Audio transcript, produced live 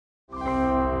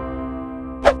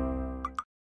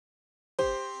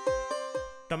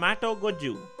Tomato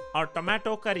Gojju or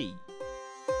tomato curry.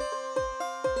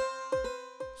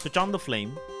 Switch on the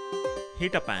flame,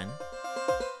 heat a pan,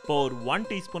 pour 1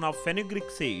 teaspoon of fenugreek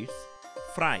seeds,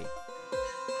 fry.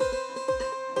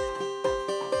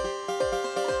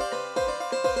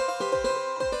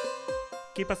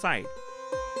 Keep aside.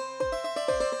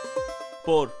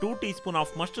 Pour 2 teaspoons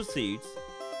of mustard seeds,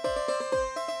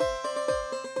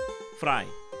 fry.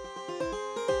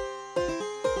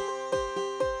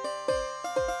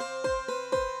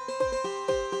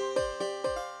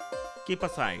 Keep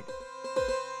aside.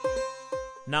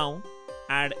 Now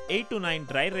add 8 to 9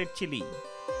 dry red chili.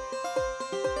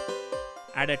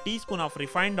 Add a teaspoon of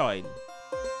refined oil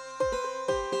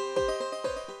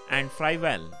and fry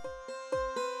well.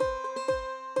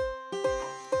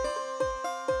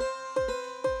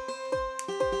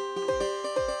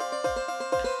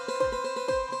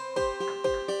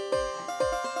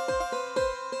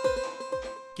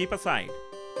 Keep aside.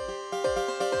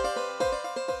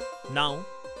 Now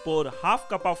pour half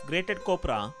cup of grated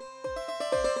copra.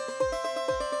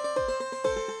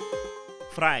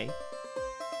 Fry.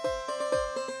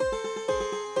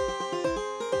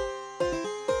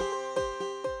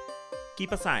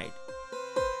 Keep aside.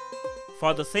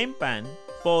 For the same pan,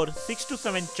 pour 6 to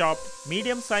 7 chopped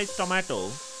medium-sized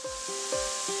tomato.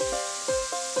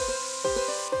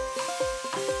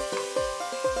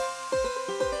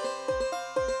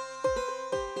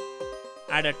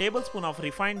 Add a tablespoon of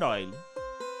refined oil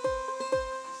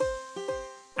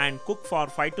and cook for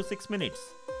 5 to 6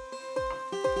 minutes.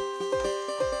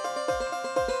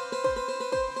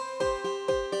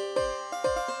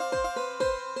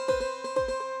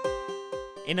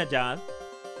 In a jar,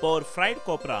 pour fried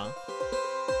copra,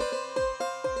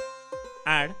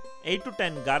 add 8 to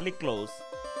 10 garlic cloves,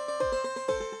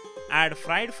 add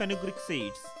fried fenugreek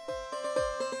seeds,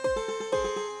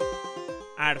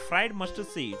 add fried mustard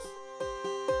seeds,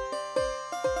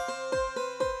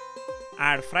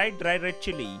 add fried dry red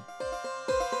chili,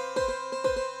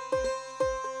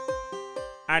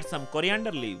 add some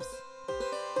coriander leaves,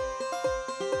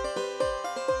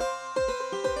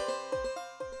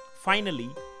 finally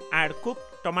add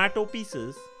cooked tomato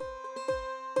pieces,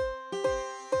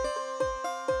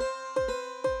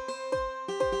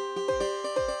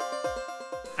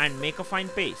 and make a fine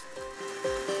paste.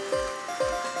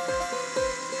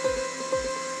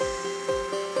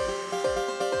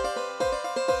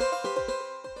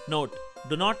 Note: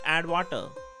 do not add water.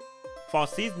 For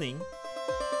seasoning,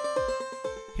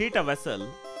 heat a vessel,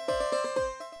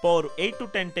 pour 8 to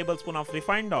 10 tablespoons of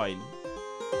refined oil,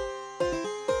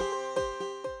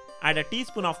 add a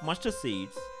teaspoon of mustard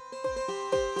seeds,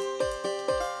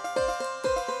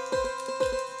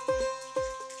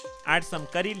 add some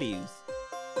curry leaves,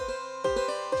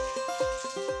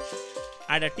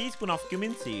 add a teaspoon of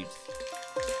cumin seeds,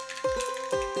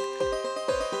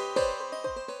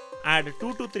 add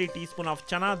 2 to 3 teaspoons of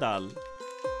chana dal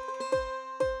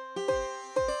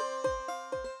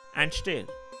and stir.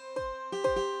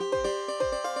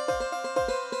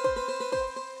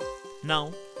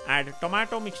 Now add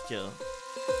tomato mixture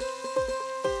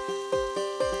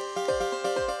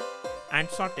and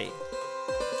saute.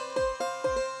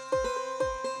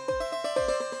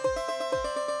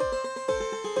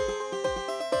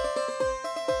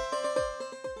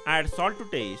 Add salt to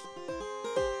taste.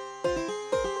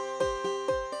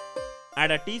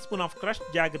 Add a teaspoon of crushed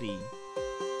jaggery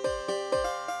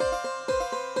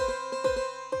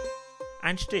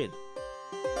and stir.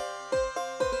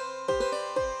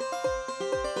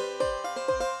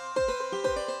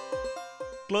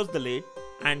 Close the lid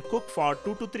and cook for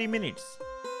 2 to 3 minutes.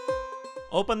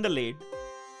 Open the lid.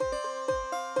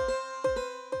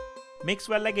 Mix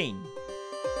well again.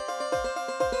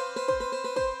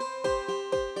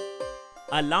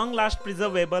 A long-last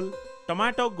preservable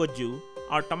tomato gojju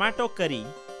or tomato curry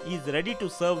is ready to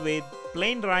serve with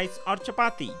plain rice or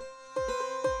chapati.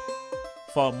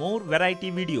 For more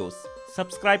variety videos,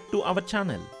 subscribe to our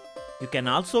channel. You can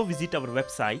also visit our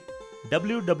website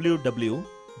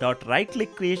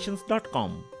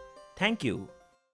www.rightclickcreations.com. Thank you.